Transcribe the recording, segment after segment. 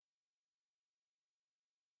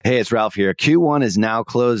Hey, it's Ralph here. Q1 is now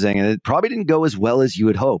closing, and it probably didn't go as well as you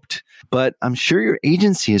had hoped. But I'm sure your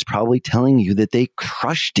agency is probably telling you that they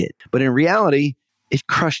crushed it. But in reality, it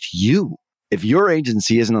crushed you. If your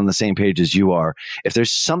agency isn't on the same page as you are, if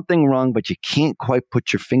there's something wrong, but you can't quite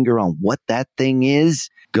put your finger on what that thing is,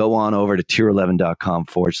 go on over to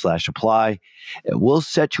tier11.com/apply, and we'll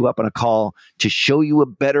set you up on a call to show you a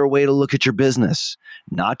better way to look at your business.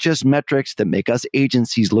 Not just metrics that make us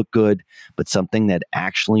agencies look good, but something that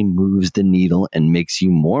actually moves the needle and makes you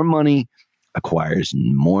more money, acquires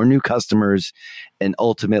more new customers, and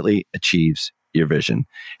ultimately achieves your vision.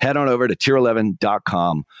 Head on over to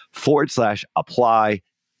tier11.com/apply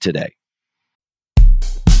today.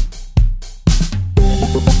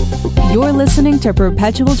 You're listening to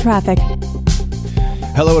Perpetual Traffic.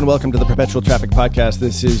 Hello and welcome to the Perpetual Traffic Podcast.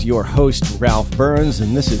 This is your host, Ralph Burns,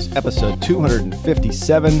 and this is episode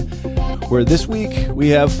 257, where this week we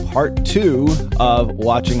have part 2 of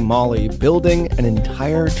watching Molly building an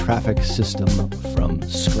entire traffic system from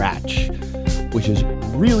scratch, which is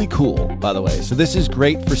really cool, by the way. So this is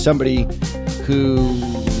great for somebody who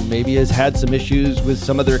maybe has had some issues with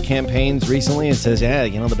some of their campaigns recently and says, yeah,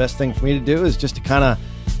 the best thing for me to do is just to kind of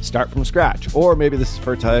start from scratch. Or maybe this is the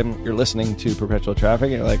first time you're listening to Perpetual Traffic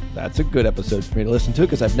and you're like, that's a good episode for me to listen to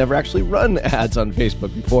because I've never actually run ads on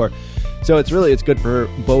Facebook before. So it's good for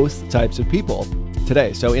both types of people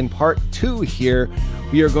today. So in part 2 here,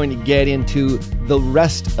 we are going to get into the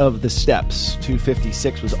rest of the steps.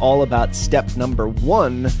 256 was all about step number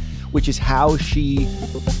 1, which is how she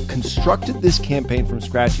constructed this campaign from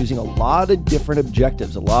scratch using a lot of different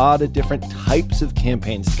objectives, a lot of different types of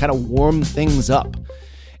campaigns to kind of warm things up.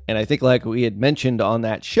 And I think like we had mentioned on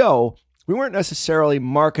that show, we weren't necessarily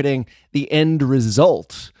marketing the end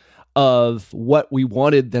result of what we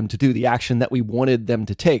wanted them to do, the action that we wanted them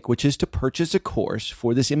to take, which is to purchase a course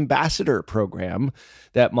for this ambassador program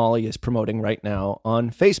that Molly is promoting right now on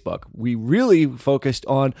Facebook. We really focused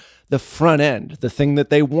on the front end, the thing that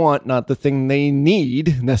they want, not the thing they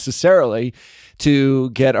need necessarily to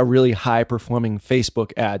get a really high performing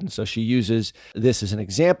Facebook ad. And so she uses this as an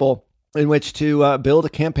example in which to build a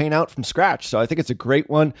campaign out from scratch. So I think it's a great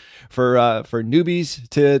one for newbies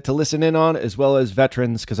to listen in on, as well as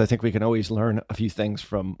veterans, because I think we can always learn a few things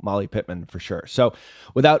from Molly Pittman for sure. So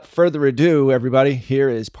without further ado, everybody, here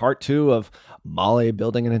is part 2 of Molly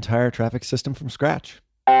building an entire traffic system from scratch.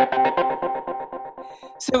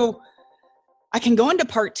 So I can go into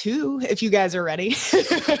part 2 if you guys are ready.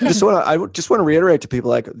 I just want to reiterate to people,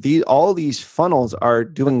 like all these funnels are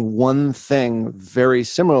doing one thing very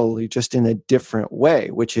similarly, just in a different way,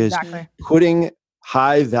 which is putting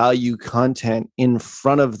high value content in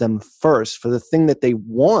front of them first for the thing that they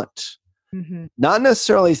want, not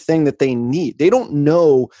necessarily the thing that they need. They don't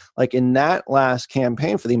know, like in that last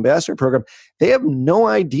campaign for the ambassador program, they have no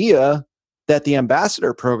idea that the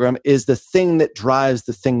ambassador program is the thing that drives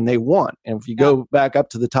the thing they want. And if you go back up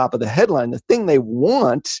to the top of the headline, the thing they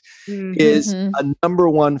want is a number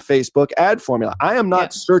 1 Facebook ad formula. I am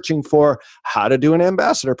not searching for how to do an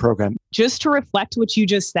ambassador program. Just to reflect what you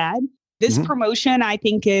just said, this promotion, I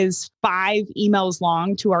think, is 5 emails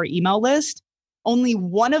long to our email list. Only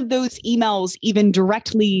one of those emails even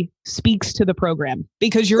directly speaks to the program,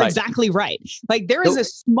 because you're exactly right. Like there is a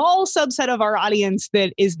small subset of our audience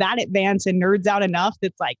that is that advanced and nerds out enough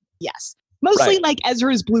that's like, yes, mostly like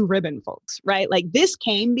Ezra's Blue Ribbon folks, right? Like this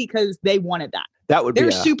came because they wanted that. They're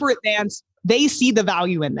super advanced. They see the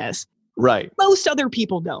value in this. Right. Most other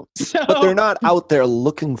people don't. So. But they're not out there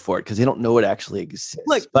looking for it because they don't know it actually exists.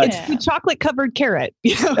 Look, it's the chocolate covered carrot.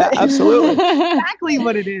 Absolutely. Exactly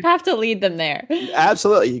what it is. Have to lead them there.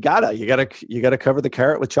 Absolutely. You gotta cover the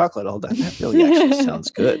carrot with chocolate all day. That really actually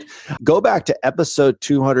sounds good. Go back to episode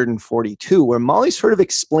 242, where Molly sort of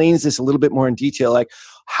explains this a little bit more in detail, like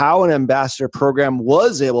how an ambassador program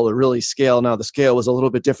was able to really scale. Now, the scale was a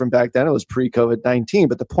little bit different back then. It was pre-COVID-19.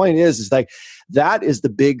 But the point is like, that is the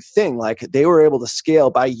big thing. Like they were able to scale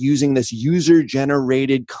by using this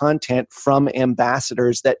user-generated content from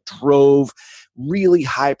ambassadors that drove really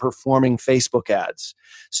high-performing Facebook ads.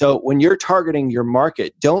 So when you're targeting your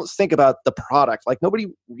market, don't think about the product. Like nobody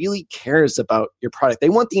really cares about your product. They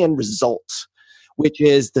want the end result, which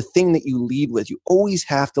is the thing that you lead with. You always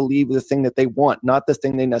have to lead with the thing that they want, not the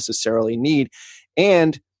thing they necessarily need.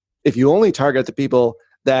 And if you only target the people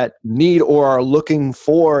that need or are looking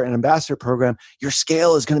for an ambassador program, your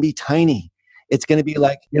scale is going to be tiny. It's going to be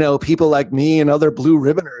like, people like me and other blue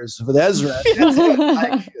ribboners with Ezra.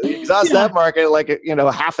 Like, exhaust that market like,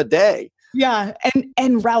 half a day. Yeah.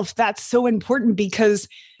 And Ralph, that's so important because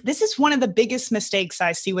this is one of the biggest mistakes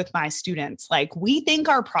I see with my students. Like, we think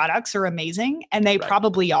our products are amazing, and they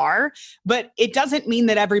probably are, but it doesn't mean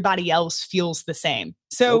that everybody else feels the same.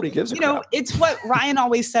 So, Nobody gives a crap. It's what Ryan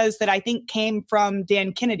always says that I think came from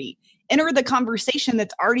Dan Kennedy. Enter the conversation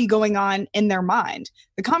that's already going on in their mind.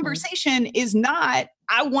 The conversation is not,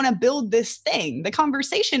 I want to build this thing. The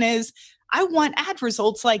conversation is, I want ad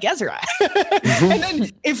results like Ezra. And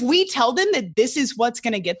then if we tell them that this is what's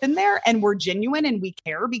going to get them there, and we're genuine and we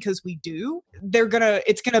care because we do,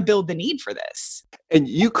 it's going to build the need for this. And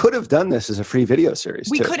you could have done this as a free video series.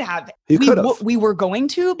 We could have. We were going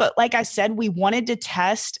to, but like I said, we wanted to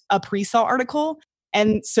test a pre-sale article.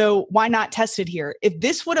 And so why not test it here? If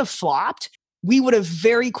this would have flopped, we would have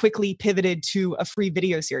very quickly pivoted to a free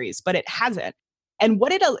video series, but it hasn't. And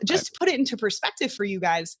just to put it into perspective for you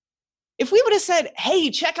guys, if we would have said,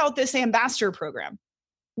 hey, check out this ambassador program,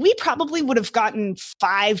 we probably would have gotten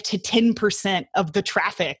 5 to 10% of the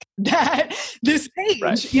traffic that this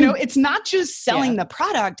page, it's not just selling the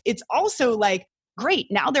product. It's also like, great,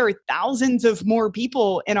 now there are thousands of more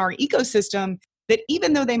people in our ecosystem that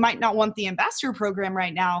even though they might not want the ambassador program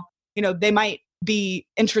right now, they might be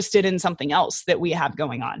interested in something else that we have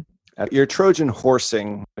going on. You're Trojan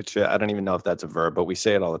horsing, which I don't even know if that's a verb, but we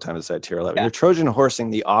say it all the time inside Tier 11. Yeah. You're Trojan horsing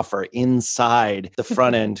the offer inside the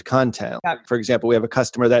front end content. Yeah. For example, we have a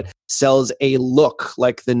customer that sells a look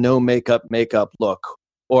like the no makeup look,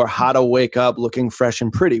 or how to wake up looking fresh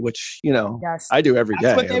and pretty, which, I do every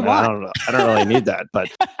day. I don't know. I don't really need that. But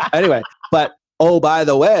anyway, oh, by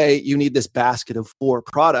the way, you need this basket of 4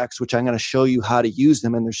 products, which I'm going to show you how to use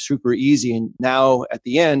them. And they're super easy. And now at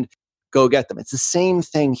the end, go get them. It's the same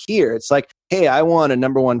thing here. It's like, hey, I want a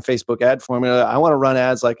 #1 Facebook ad formula. I want to run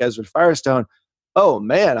ads like Ezra Firestone. Oh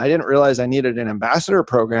man, I didn't realize I needed an ambassador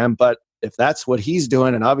program, but if that's what he's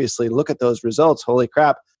doing, and obviously look at those results, holy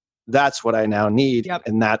crap, that's what I now need. Yep.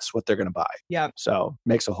 And that's what they're going to buy. Yeah. So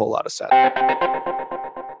makes a whole lot of sense.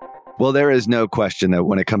 Well, there is no question that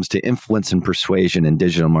when it comes to influence and persuasion in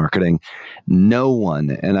digital marketing, no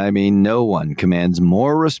one, and I mean no one, commands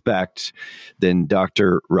more respect than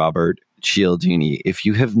Dr. Robert Cialdini. If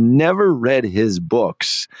you have never read his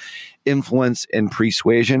books, Influence and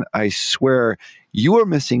Persuasion, I swear you are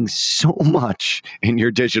missing so much in your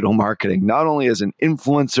digital marketing, not only as an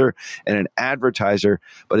influencer and an advertiser,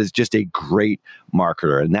 but as just a great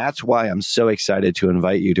marketer. And that's why I'm so excited to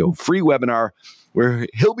invite you to a free webinar where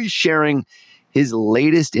he'll be sharing his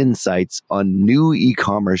latest insights on new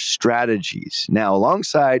e-commerce strategies. Now,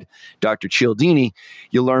 alongside Dr. Cialdini,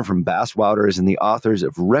 you'll learn from Bass Wouters and the authors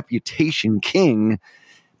of Reputation King,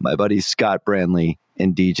 my buddies Scott Brandley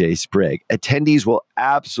and DJ Sprigg. Attendees will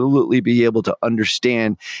absolutely be able to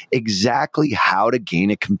understand exactly how to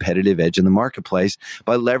gain a competitive edge in the marketplace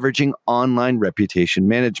by leveraging online reputation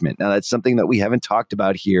management. Now, that's something that we haven't talked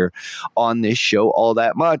about here on this show all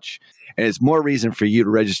that much. And it's more reason for you to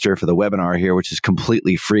register for the webinar here, which is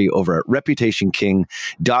completely free over at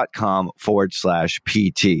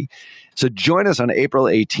reputationking.com/PT. So join us on April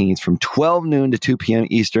 18th from 12 noon to 2 p.m.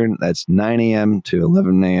 Eastern. That's 9 a.m. to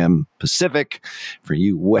 11 a.m. Pacific for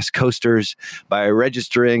you West Coasters by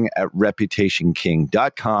registering at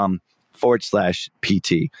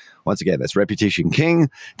reputationking.com/PT. Once again, that's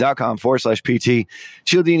reputationking.com/PT.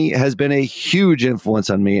 Cialdini has been a huge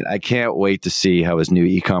influence on me, and I can't wait to see how his new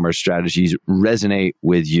e-commerce strategies resonate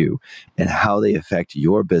with you and how they affect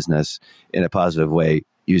your business in a positive way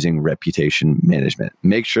using reputation management.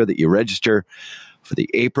 Make sure that you register for the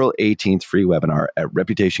April 18th free webinar at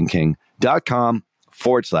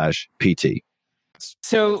reputationking.com/PT.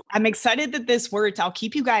 So I'm excited that this worked. I'll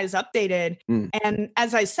keep you guys updated. And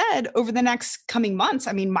as I said, over the next coming months,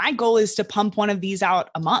 I mean, my goal is to pump one of these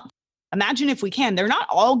out a month. Imagine if we can. They're not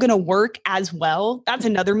all going to work as well. That's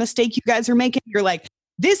another mistake you guys are making. You're like,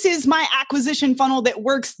 this is my acquisition funnel that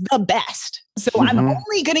works the best. So I'm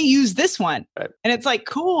only going to use this one. Right. And it's like,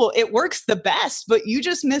 cool, it works the best, but you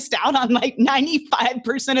just missed out on like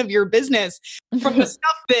 95% of your business from the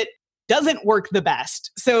stuff that doesn't work the best.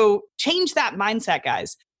 So change that mindset,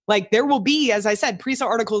 guys. Like, there will be, as I said, pre-sale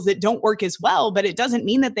articles that don't work as well, but it doesn't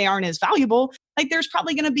mean that they aren't as valuable. Like, there's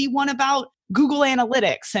probably going to be one about Google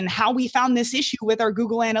Analytics and how we found this issue with our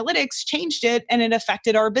Google Analytics, changed it, and it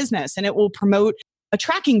affected our business. And it will promote a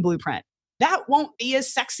tracking blueprint. That won't be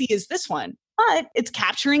as sexy as this one, but it's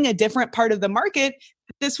capturing a different part of the market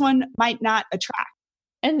that this one might not attract.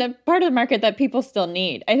 And the part of the market that people still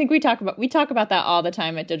need. I think we talk about that all the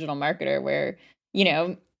time at Digital Marketer, where,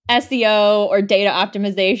 SEO or data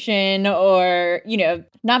optimization or,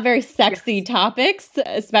 not very sexy topics,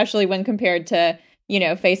 especially when compared to,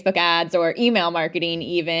 Facebook ads or email marketing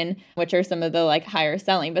even, which are some of the like higher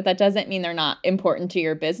selling, but that doesn't mean they're not important to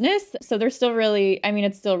your business. So they're still really,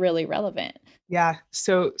 it's still really relevant. Yeah.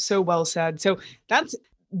 So well said. So that's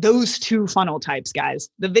those two funnel types, guys,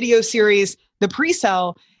 the video series, the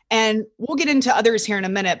pre-sale, and we'll get into others here in a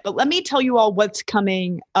minute, but let me tell you all what's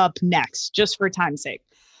coming up next, just for time's sake.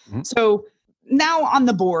 Mm-hmm. So now on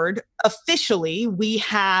the board, officially, we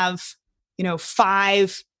have,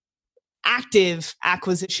 5 active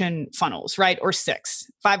acquisition funnels, right? Or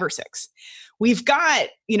 5 or 6. We've got,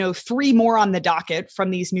 3 more on the docket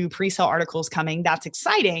from these new pre-sale articles coming. That's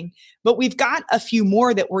exciting, but we've got a few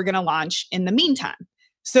more that we're going to launch in the meantime.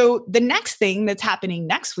 So the next thing that's happening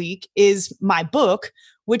next week is my book,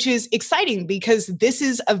 which is exciting because this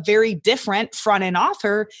is a very different front-end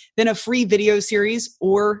offer than a free video series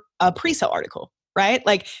or a pre-sale article, right?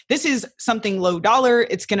 Like this is something low dollar.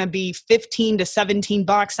 It's going to be $15 to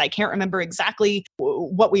 $17. I can't remember exactly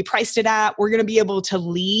what we priced it at. We're going to be able to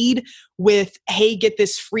lead with, hey, get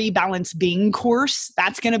this free Balance Bing course.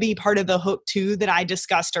 That's going to be part of the hook too that I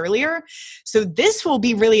discussed earlier. So this will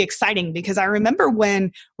be really exciting because I remember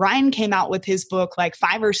when Ryan came out with his book like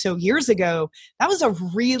 5 or so years ago, that was a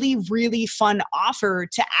really, really fun offer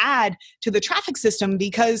to add to the traffic system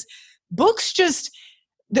because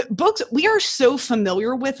we are so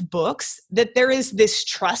familiar with books that there is this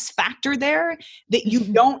trust factor there that you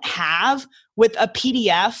don't have with a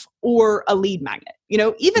PDF or a lead magnet.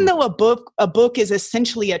 Even though a book is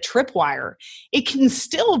essentially a tripwire, it can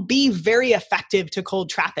still be very effective to cold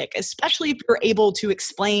traffic, especially if you're able to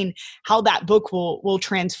explain how that book will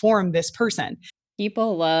transform this person.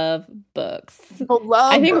 People love books.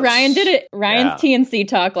 I think books. Ryan did it. Ryan's TNC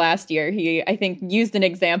talk last year. He, I think, used an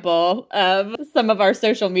example of some of our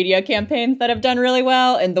social media campaigns that have done really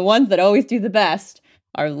well. And the ones that always do the best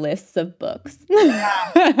are lists of books.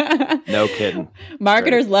 No kidding.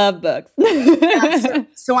 Marketers love books.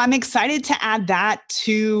 So I'm excited to add that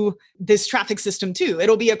to this traffic system too.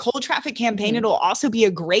 It'll be a cold traffic campaign. Mm-hmm. It'll also be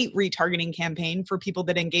a great retargeting campaign for people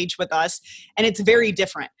that engage with us. And it's very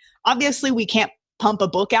different. Obviously, we can't pump a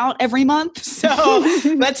book out every month. So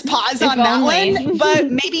let's pause on that one.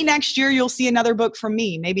 But maybe next year you'll see another book from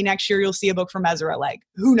me. Maybe next year you'll see a book from Ezra. Like,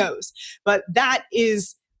 who knows? But that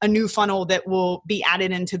is a new funnel that will be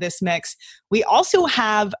added into this mix. We also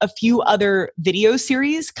have a few other video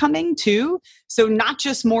series coming too. So not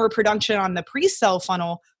just more production on the pre-sale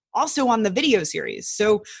funnel, also on the video series.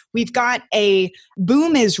 So we've got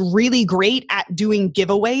Boom is really great at doing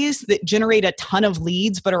giveaways that generate a ton of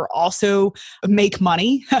leads, but are also make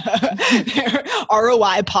money. They're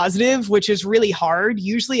ROI positive, which is really hard.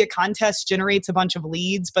 Usually a contest generates a bunch of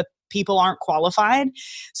leads, but people aren't qualified.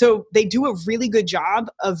 So they do a really good job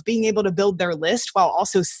of being able to build their list while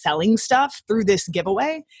also selling stuff through this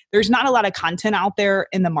giveaway. There's not a lot of content out there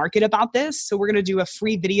in the market about this. So we're going to do a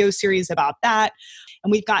free video series about that.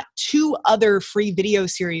 And we've got 2 other free video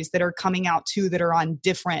series that are coming out too that are on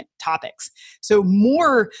different topics. So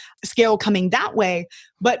more scale coming that way.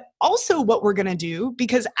 But also what we're going to do,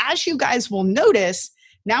 because as you guys will notice,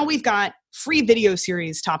 now we've got free video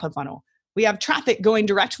series top of funnel. We have traffic going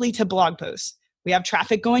directly to blog posts. We have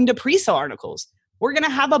traffic going to pre-sale articles. We're going to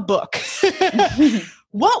have a book.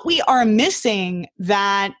 What we are missing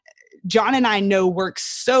that John and I know works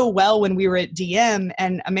so well when we were at DM,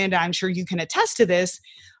 and Amanda, I'm sure you can attest to this,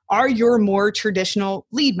 are your more traditional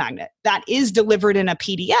lead magnet that is delivered in a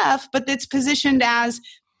PDF, but that's positioned as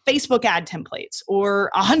Facebook ad templates or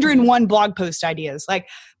 101 blog post ideas. Like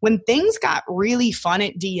when things got really fun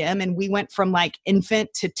at DM and we went from like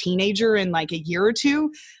infant to teenager in like a year or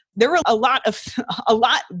two, there were a lot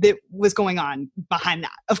that was going on behind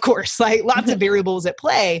that, of course, like lots of variables at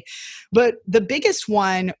play. But the biggest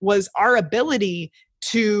one was our ability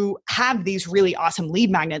to have these really awesome lead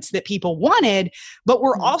magnets that people wanted, but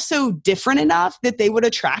were also different enough that they would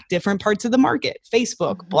attract different parts of the market: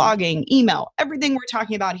 Facebook, blogging, email, everything we're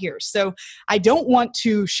talking about here. So I don't want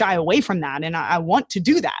to shy away from that, and I want to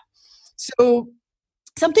do that. So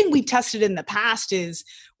something we've tested in the past is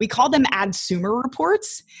we call them adsumer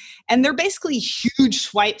reports, and they're basically huge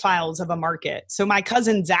swipe files of a market. So my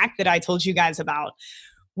cousin Zach that I told you guys about,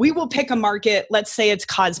 we will pick a market, let's say it's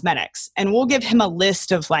cosmetics, and we'll give him a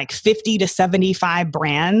list of like 50 to 75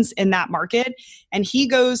 brands in that market. And he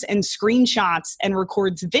goes and screenshots and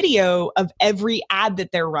records video of every ad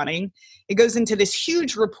that they're running. It goes into this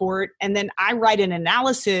huge report, and then I write an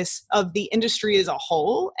analysis of the industry as a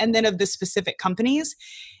whole and then of the specific companies.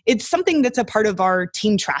 It's something that's a part of our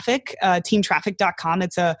Team Traffic, teamtraffic.com.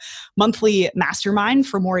 It's a monthly mastermind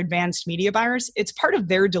for more advanced media buyers. It's part of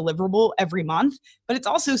their deliverable every month, but it's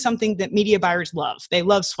also also something that media buyers love. They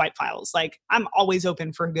love swipe files. Like, I'm always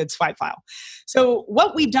open for a good swipe file. So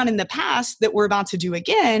what we've done in the past that we're about to do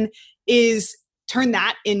again is turn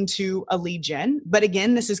that into a lead gen. But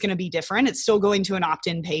again, this is going to be different. It's still going to an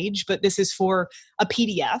opt-in page, but this is for a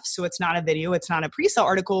PDF. So it's not a video. It's not a pre-sale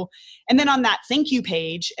article. And then on that thank you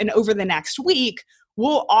page, and over the next week,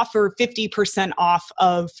 we'll offer 50% off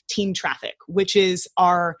of team traffic, which is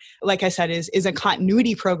our, like I said, is a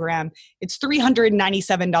continuity program. It's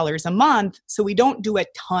 $397 a month. So we don't do a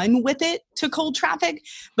ton with it to cold traffic,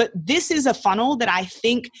 but this is a funnel that I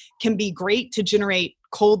think can be great to generate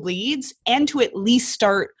cold leads and to at least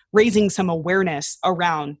start raising some awareness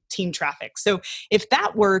around team traffic. So if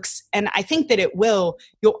that works, and I think that it will,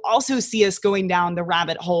 you'll also see us going down the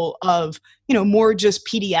rabbit hole of, more just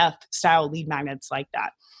PDF style lead magnets like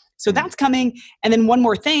that. So that's coming. And then one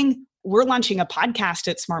more thing, we're launching a podcast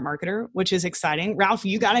at Smart Marketer, which is exciting. Ralph,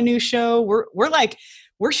 you got a new show. We're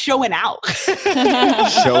showing out.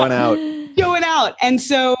 Showing out. Showing out. And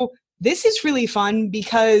so this is really fun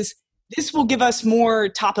because this will give us more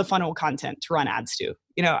top of funnel content to run ads to.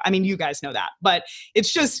 You guys know that, but it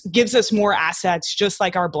just gives us more assets, just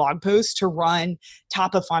like our blog posts, to run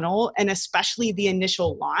top of funnel. And especially the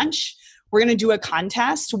initial launch, we're going to do a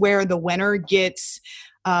contest where the winner gets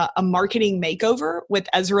a marketing makeover with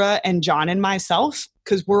Ezra and John and myself,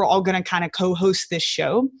 because we're all going to kind of co-host this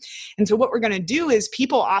show. And so what we're going to do is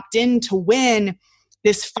people opt in to win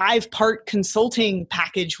this 5-part consulting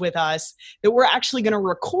package with us that we're actually going to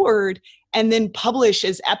record and then publish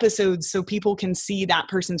as episodes so people can see that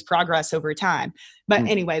person's progress over time. But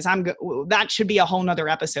anyways, that should be a whole nother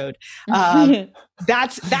episode.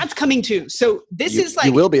 That's coming too. So this is like,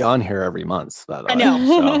 you will be on here every month, by the way. I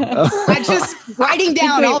know. So. I'm just writing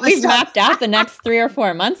down all this We've stuff. mapped out the next 3 or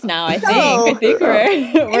 4 months now, I think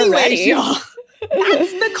we're ready. Y'all,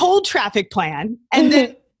 that's the cold traffic plan. And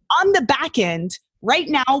then on the back end, right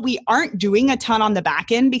now, we aren't doing a ton on the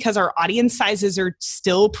back end because our audience sizes are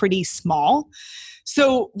still pretty small.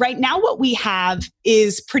 So right now what we have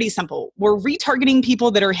is pretty simple. We're retargeting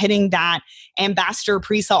people that are hitting that ambassador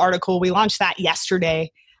pre-sale article. We launched that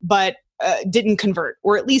yesterday, but didn't convert,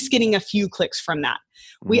 or at least getting a few clicks from that.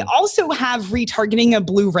 We also have retargeting a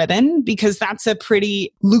blue ribbon because that's a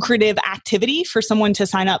pretty lucrative activity for someone to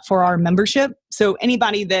sign up for our membership. So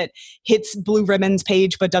anybody that hits blue ribbon's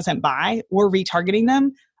page but doesn't buy, we're retargeting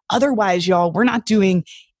them. Otherwise, y'all, we're not doing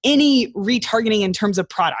any retargeting in terms of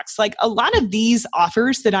products. Like a lot of these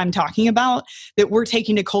offers that I'm talking about that we're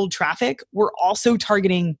taking to cold traffic, we're also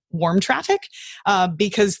targeting warm traffic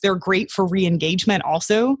because they're great for re-engagement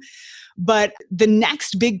also. But the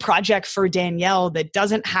next big project for Danielle that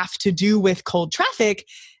doesn't have to do with cold traffic,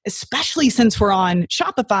 especially since we're on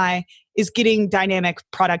Shopify, is getting dynamic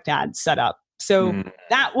product ads set up. So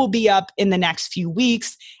that will be up in the next few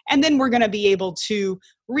weeks. And then we're going to be able to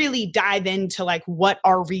really dive into like what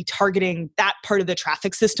our retargeting, that part of the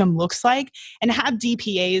traffic system looks like, and have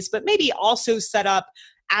DPAs, but maybe also set up,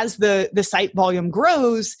 as the site volume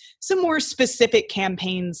grows, some more specific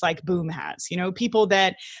campaigns like Boom has. People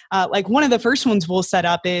that, like one of the first ones we'll set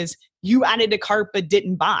up is, you added to cart but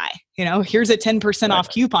didn't buy. Here's a 10% off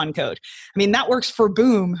coupon code. That works for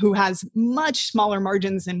Boom, who has much smaller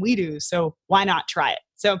margins than we do. So why not try it?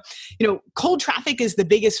 So, cold traffic is the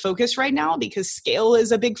biggest focus right now because scale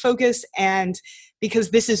is a big focus and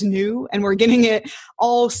because this is new and we're getting it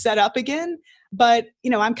all set up again. But,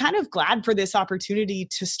 I'm kind of glad for this opportunity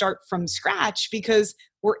to start from scratch because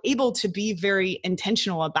we're able to be very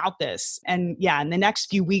intentional about this. And in the next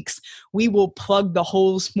few weeks, we will plug the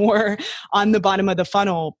holes more on the bottom of the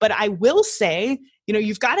funnel. But I will say,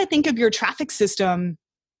 you've got to think of your traffic system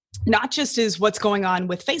not just as what's going on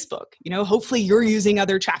with Facebook. Hopefully you're using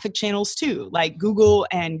other traffic channels too, like Google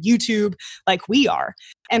and YouTube, like we are.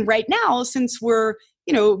 And right now, since we're,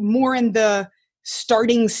 more in the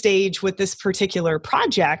starting stage with this particular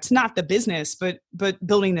project, not the business, but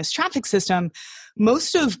building this traffic system,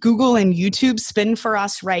 most of Google and YouTube spend for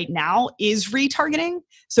us right now is retargeting.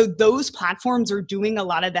 So those platforms are doing a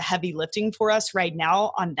lot of the heavy lifting for us right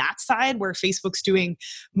now on that side, where Facebook's doing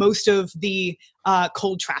most of the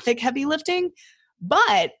cold traffic heavy lifting.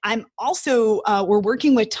 But I'm also, we're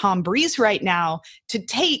working with Tom Breeze right now to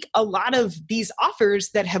take a lot of these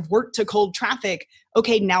offers that have worked to cold traffic.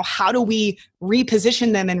 Okay, now how do we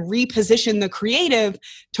reposition them and reposition the creative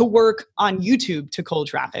to work on YouTube to cold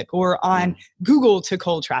traffic or on Google to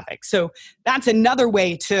cold traffic? So that's another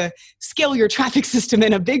way to scale your traffic system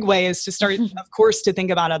in a big way, is to start, of course, to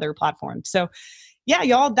think about other platforms. So yeah,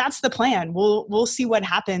 y'all, that's the plan. We'll see what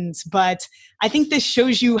happens. But I think this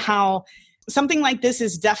shows you how something like this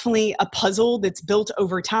is definitely a puzzle that's built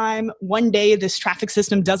over time. One day, this traffic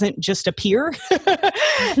system doesn't just appear.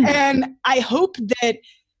 And I hope that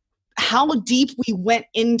how deep we went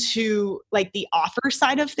into like the offer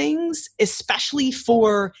side of things, especially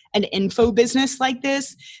for an info business like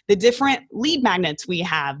this, the different lead magnets we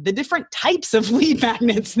have, the different types of lead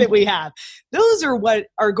magnets that we have, those are what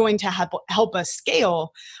are going to help us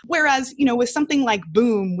scale. Whereas, with something like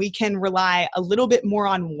Boom, we can rely a little bit more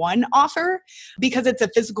on one offer because it's a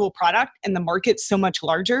physical product and the market's so much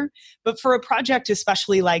larger. But for a project,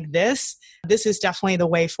 especially like this is definitely the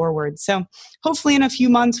way forward. So hopefully in a few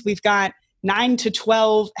months, we've got 9 to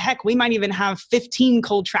 12, heck, we might even have 15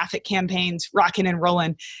 cold traffic campaigns rocking and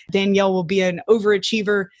rolling. Danielle will be an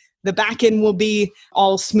overachiever. The back end will be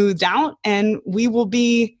all smoothed out, and we will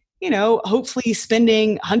be, hopefully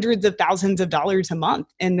spending hundreds of thousands of dollars a month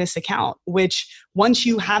in this account, which once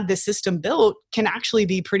you have the system built can actually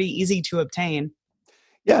be pretty easy to obtain.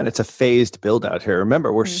 Yeah, and it's a phased build out here.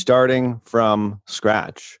 Remember, we're starting from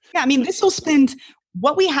scratch. Yeah, this will spend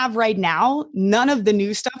what we have right now, none of the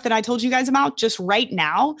new stuff that I told you guys about, just right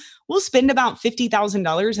now, we'll spend about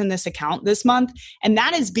 $50,000 in this account this month. And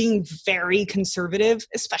that is being very conservative,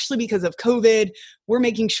 especially because of COVID. We're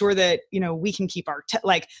making sure that, we can keep our,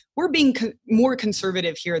 we're being more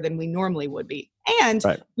conservative here than we normally would be. And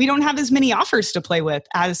we don't have as many offers to play with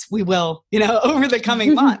as we will, over the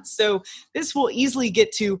coming months. So this will easily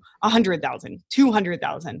get to 100,000,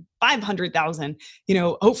 200,000, 500,000,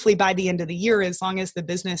 hopefully by the end of the year, as long as the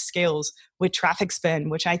business scales with traffic spend,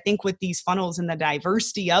 which I think with these funnels and the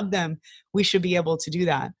diversity of them, we should be able to do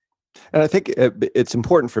that. And I think it's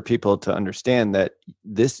important for people to understand that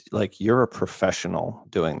this, you're a professional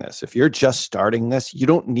doing this. If you're just starting this, you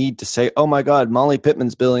don't need to say, oh my God, Molly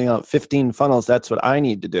Pittman's building out 15 funnels. That's what I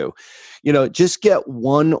need to do. Just get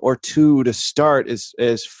 1 or 2 to start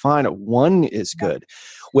is fine. 1 is good.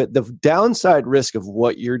 With the downside risk of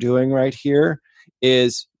what you're doing right here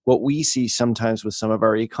is what we see sometimes with some of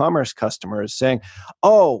our e-commerce customers saying,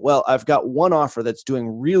 oh, well, I've got one offer that's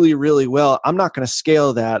doing really, really well. I'm not going to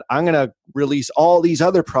scale that. I'm going to release all these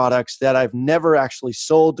other products that I've never actually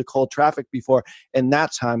sold to cold traffic before, and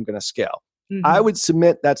that's how I'm going to scale. Mm-hmm. I would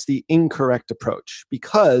submit that's the incorrect approach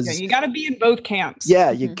because you got to be in both camps.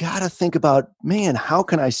 Yeah, you got to think about, man, how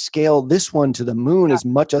can I scale this one to the moon as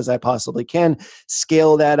much as I possibly can?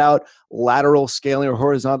 Scale that out. Lateral scaling or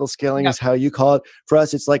horizontal scaling is how you call it. For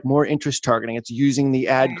us, it's like more interest targeting. It's using the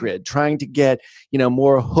ad grid, trying to get,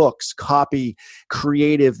 more hooks, copy,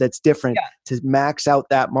 creative that's different to max out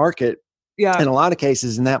that market. Yeah. In a lot of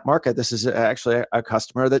cases in that market, this is actually a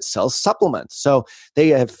customer that sells supplements. So they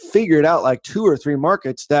have figured out 2 or 3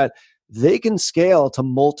 markets that they can scale to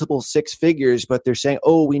multiple 6 figures, but they're saying,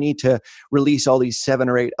 oh, we need to release all these 7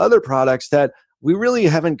 or 8 other products that we really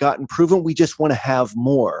haven't gotten proven. We just want to have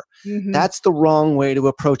more. Mm-hmm. That's the wrong way to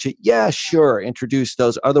approach it. Yeah, sure, introduce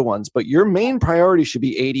those other ones. But your main priority should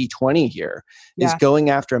be 80-20 here, is going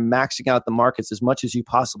after and maxing out the markets as much as you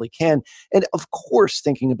possibly can. And of course,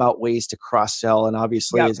 thinking about ways to cross-sell and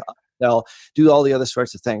obviously as upsell, do all the other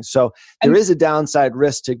sorts of things. So there is a downside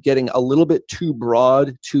risk to getting a little bit too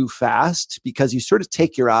broad too fast because you sort of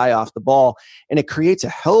take your eye off the ball and it creates a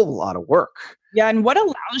hell of a lot of work. Yeah. And what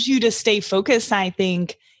allows you to stay focused, I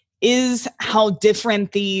think, is how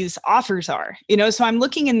different these offers are. So I'm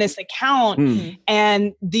looking in this account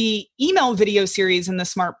and the email video series and the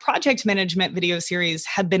smart project management video series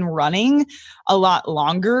have been running a lot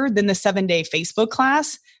longer than the 7-day Facebook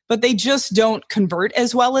class, but they just don't convert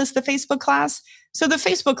as well as the Facebook class. So the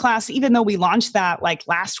Facebook class, even though we launched that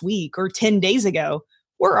last week or 10 days ago,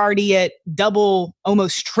 we're already at double,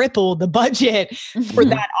 almost triple the budget for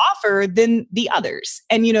that offer than the others.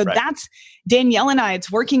 And, that's Danielle and I,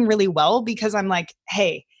 it's working really well because I'm like,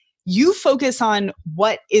 hey, you focus on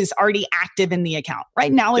what is already active in the account.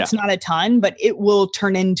 Right now, it's not a ton, but it will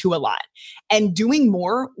turn into a lot. And doing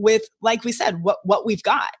more with, like we said, what we've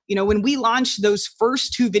got. When we launched those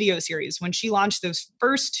first 2 video series, when she launched those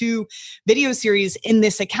first 2 video series in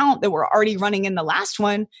this account that were already running in the last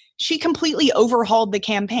one, she completely overhauled the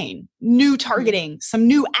campaign, new targeting, some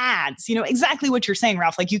new ads, exactly what you're saying,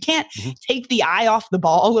 Ralph. You can't take the eye off the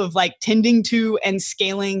ball of tending to and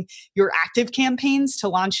scaling your active campaigns to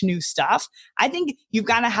launch new stuff. I think you've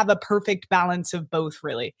got to have a perfect balance of both,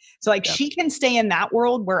 really. So she can stay in that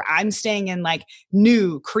world where I'm staying in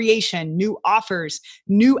new creation, new offers,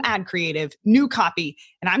 new ad creative, new copy.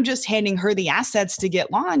 And I'm just handing her the assets to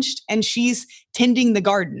get launched and she's tending the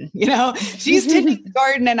garden, she's tending the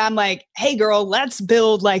garden and I'm like, hey girl, let's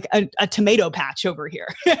build like a tomato patch over here.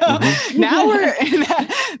 Now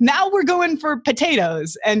we're going for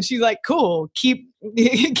potatoes. And she's like, cool, keep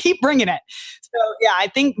bringing it. So yeah, I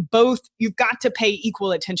think you've got to pay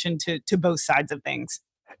equal attention to both sides of things.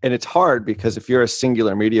 And it's hard because if you're a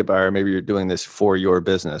singular media buyer, maybe you're doing this for your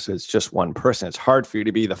business. It's just one person. It's hard for you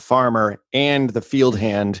to be the farmer and the field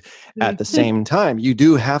hand at the same time. You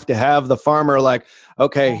do have to have the farmer like,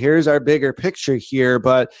 okay, here's our bigger picture here.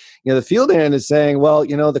 But, the field hand is saying, well,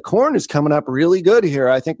 the corn is coming up really good here.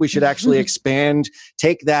 I think we should actually expand,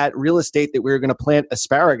 take that real estate that we were going to plant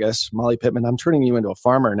asparagus. Molly Pittman, I'm turning you into a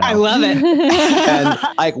farmer now. I love it.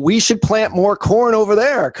 And we should plant more corn over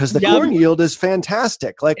there because the corn yield is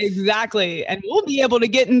fantastic. Exactly. And we'll be able to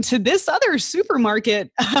get into this other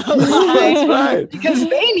supermarket That's right. because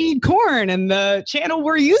they need corn and the channel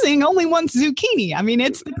we're using only wants zucchini. I mean,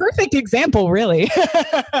 it's the perfect example, really.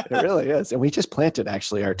 It really is. And we just planted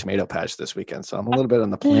actually our tomato patch this weekend. So I'm a little bit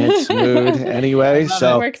on the plant mood anyway.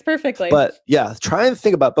 So it works perfectly. But yeah, try and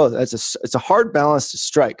think about both. It's a hard balance to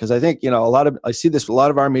strike because I think, I see this with a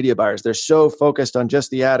lot of our media buyers. They're so focused on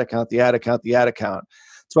just the ad account.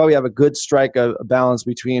 That's why we have a good strike, a balance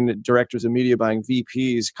between directors of media buying,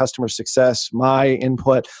 VPs, customer success, my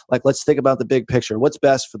input. Like, let's think about the big picture. What's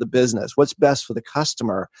best for the business? What's best for the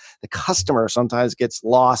customer? The customer sometimes gets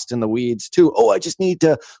lost in the weeds too. Oh, I just need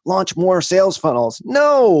to launch more sales funnels.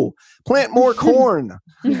 No, plant more corn.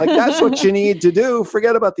 Like, that's what you need to do.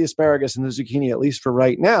 Forget about the asparagus and the zucchini, at least for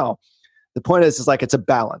right now. The point is like, it's a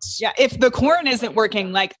balance. Yeah. If the corn isn't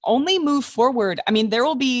working, like, only move forward. I mean, there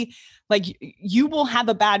will be like, you will have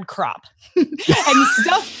a bad crop and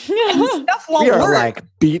stuff won't We are work. like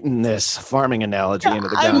beating this farming analogy into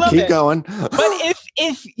the I ground. love Keep it. going. But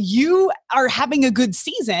if you are having a good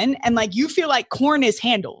season and like you feel like corn is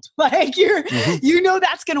handled, like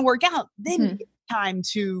that's going to work out, then it's time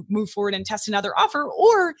to move forward and test another offer.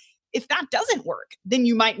 Or if that doesn't work, then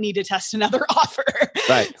you might need to test another offer.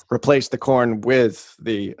 Right. Replace the corn with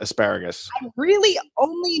the asparagus. I really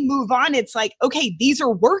only move on. It's like, okay, these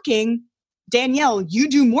are working. Danielle, you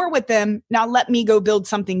do more with them. Now let me go build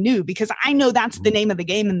something new because I know that's the name of the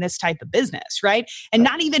game in this type of business, right? And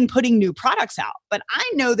not even putting new products out. But I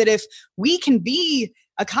know that if we can be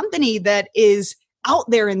a company that is out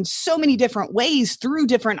there in so many different ways through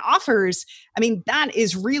different offers, I mean, that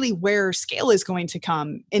is really where scale is going to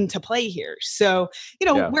come into play here. So,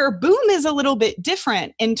 where Boom is a little bit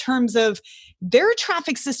different in terms of their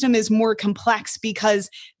traffic system is more complex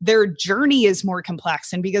because their journey is more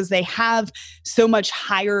complex and because they have so much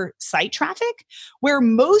higher site traffic, where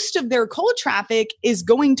most of their cold traffic is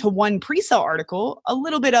going to one pre-sale article. A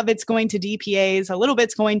little bit of it's going to DPAs, a little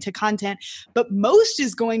bit's going to content, but most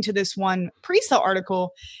is going to this one pre-sale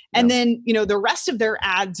article. And then, the rest of their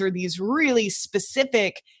ads are these really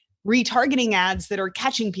specific retargeting ads that are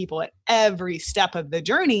catching people at every step of the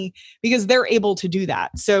journey because they're able to do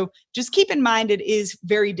that. So just keep in mind, it is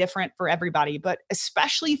very different for everybody, but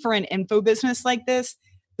especially for an info business like this,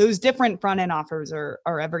 those different front end offers are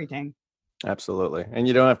everything. Absolutely. And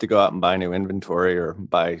you don't have to go out and buy new inventory or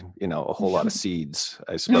buy, a whole lot of seeds,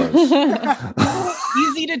 I suppose.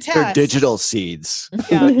 Easy to test. They're digital seeds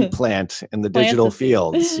that you plant in the digital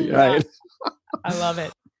fields, right? I love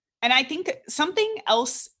it. And I think something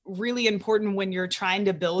else really important when you're trying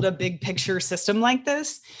to build a big picture system like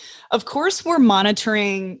this, of course, we're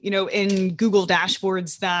monitoring, in Google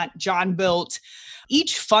dashboards that John built,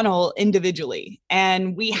 each funnel individually.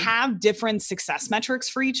 And we have different success metrics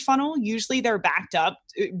for each funnel. Usually they're backed up.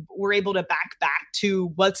 We're able to back to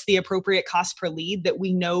what's the appropriate cost per lead that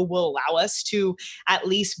we know will allow us to at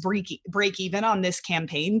least break even on this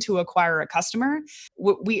campaign to acquire a customer.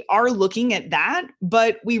 We are looking at that,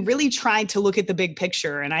 but we really tried to look at the big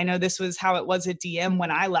picture. And I know this was how it was at DM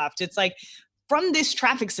when I left. It's like, from this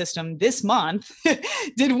traffic system this month,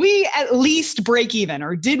 did we at least break even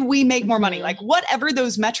or did we make more money? Like, whatever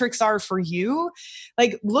those metrics are for you,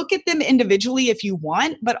 like, look at them individually if you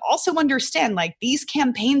want, but also understand, like, these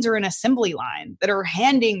campaigns are an assembly line that are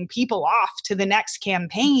handing people off to the next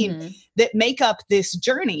campaign that make up this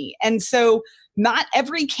journey. And so not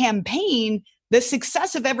every campaign, the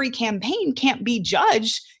success of every campaign can't be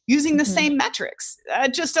judged using the same metrics.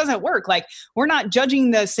 It just doesn't work. Like, we're not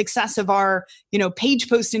judging the success of our, page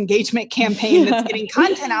post engagement campaign that's getting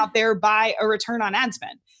content out there by a return on ad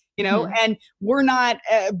spend, and we're not,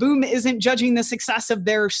 Boom isn't judging the success of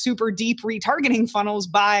their super deep retargeting funnels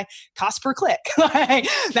by cost per click.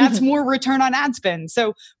 That's more return on ad spend.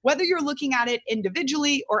 So whether you're looking at it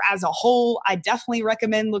individually or as a whole, I definitely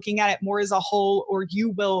recommend looking at it more as a whole, or you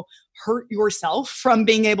will hurt yourself from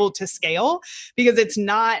being able to scale because it's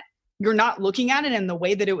not you're not looking at it in the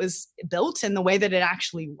way that it was built and the way that it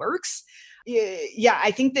actually works. Yeah, I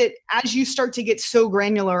think that as you start to get so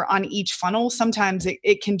granular on each funnel, sometimes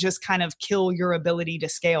it can just kind of kill your ability to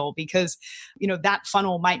scale, because, that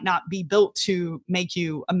funnel might not be built to make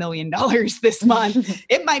you $1 million this month.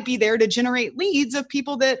 It might be there to generate leads of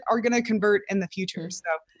people that are going to convert in the future. So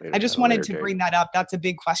I just wanted to bring that up. That's a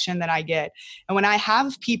big question that I get. And when I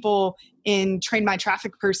have people in Train My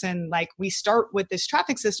Traffic Person, like, we start with this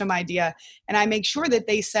traffic system idea, and I make sure that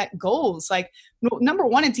they set goals. Like, number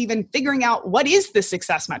one, it's even figuring out, what is the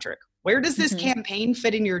success metric? Where does this campaign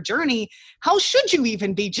fit in your journey? How should you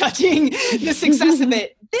even be judging the success of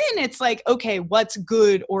it? Then it's like, okay, what's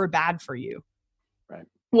good or bad for you? Right.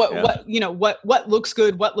 What looks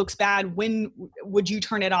good, what looks bad, when would you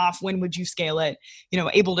turn it off, when would you scale it,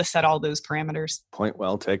 able to set all those parameters. Point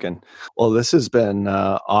well taken. Well, this has been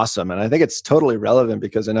awesome. And I think it's totally relevant,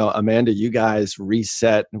 because I know, Amanda, you guys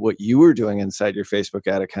reset what you were doing inside your Facebook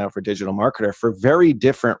ad account for Digital Marketer for very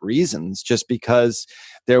different reasons, just because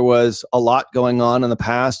there was a lot going on in the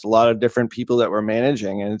past, a lot of different people that were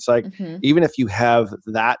managing. And it's like, even if you have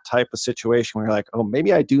that type of situation where you're like, oh,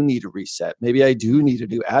 maybe I do need to reset, maybe I do need to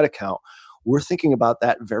do ad account, we're thinking about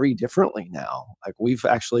that very differently now. Like, we've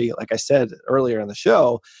actually, like I said earlier in the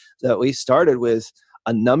show, that we started with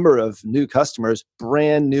a number of new customers,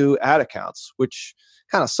 brand new ad accounts, which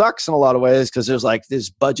kind of sucks in a lot of ways, because there's like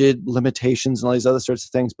this budget limitations and all these other sorts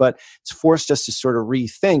of things, but it's forced us to sort of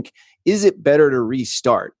rethink, is it better to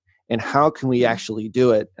restart? And how can we actually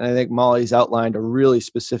do it? And I think Molly's outlined a really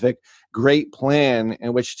specific, great plan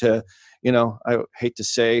in which to, I hate to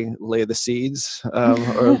say lay the seeds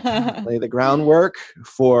or lay the groundwork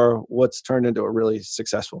for what's turned into a really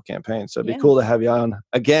successful campaign. So it'd be cool to have you on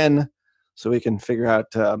again so we can figure out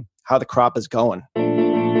how the crop is going.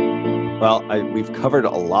 Well, we've covered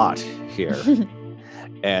a lot here.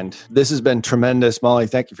 And this has been tremendous. Molly,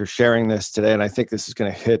 thank you for sharing this today. And I think this is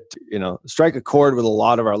going to hit, strike a chord with a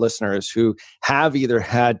lot of our listeners who have either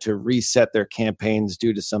had to reset their campaigns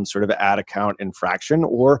due to some sort of ad account infraction,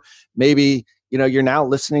 or maybe, you're now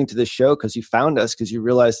listening to this show because you found us because you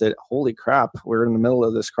realized that, holy crap, we're in the middle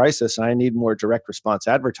of this crisis and I need more direct response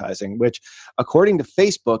advertising, which, according to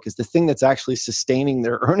Facebook, is the thing that's actually sustaining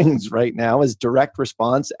their earnings right now, is direct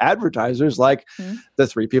response advertisers like the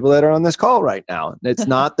three people that are on this call right now. It's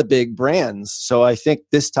not the big brands. So I think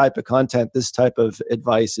this type of content, this type of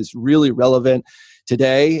advice is really relevant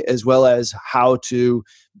today, as well as how to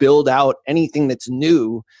build out anything that's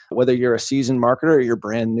new, whether you're a seasoned marketer or you're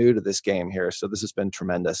brand new to this game here. So this has been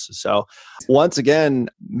tremendous. So once again,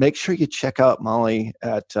 make sure you check out Molly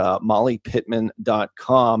at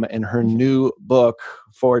mollypittman.com and her new book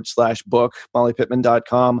 /book,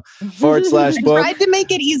 mollypittman.com /book. I tried to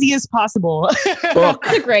make it easy as possible. Book.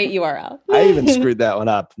 That's a great URL. I even screwed that one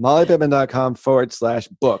up. mollypittman.com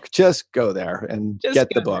 /book. Just go there and get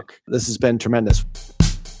the book. This has been tremendous.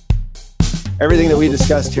 Everything that we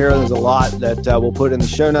discussed here, there's a lot that we'll put in the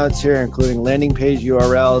show notes here, including landing page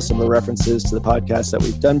URLs, some of the references to the podcasts that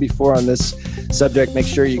we've done before on this subject. Make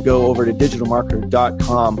sure you go over to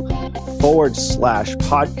digitalmarketer.com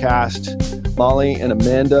 /podcast. Molly and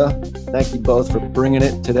Amanda, thank you both for bringing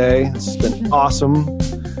it today. This has been awesome.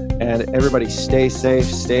 And everybody stay safe,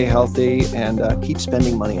 stay healthy, and keep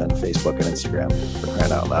spending money on Facebook and Instagram, for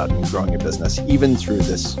crying out loud, and growing your business, even through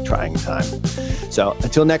this trying time. So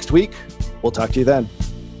until next week, we'll talk to you then.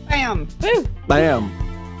 Bam. Woo. Bam.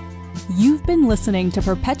 You've been listening to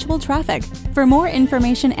Perpetual Traffic. For more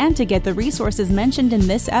information and to get the resources mentioned in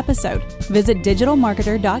this episode, visit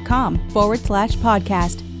digitalmarketer.com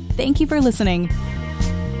 /podcast. Thank you for listening.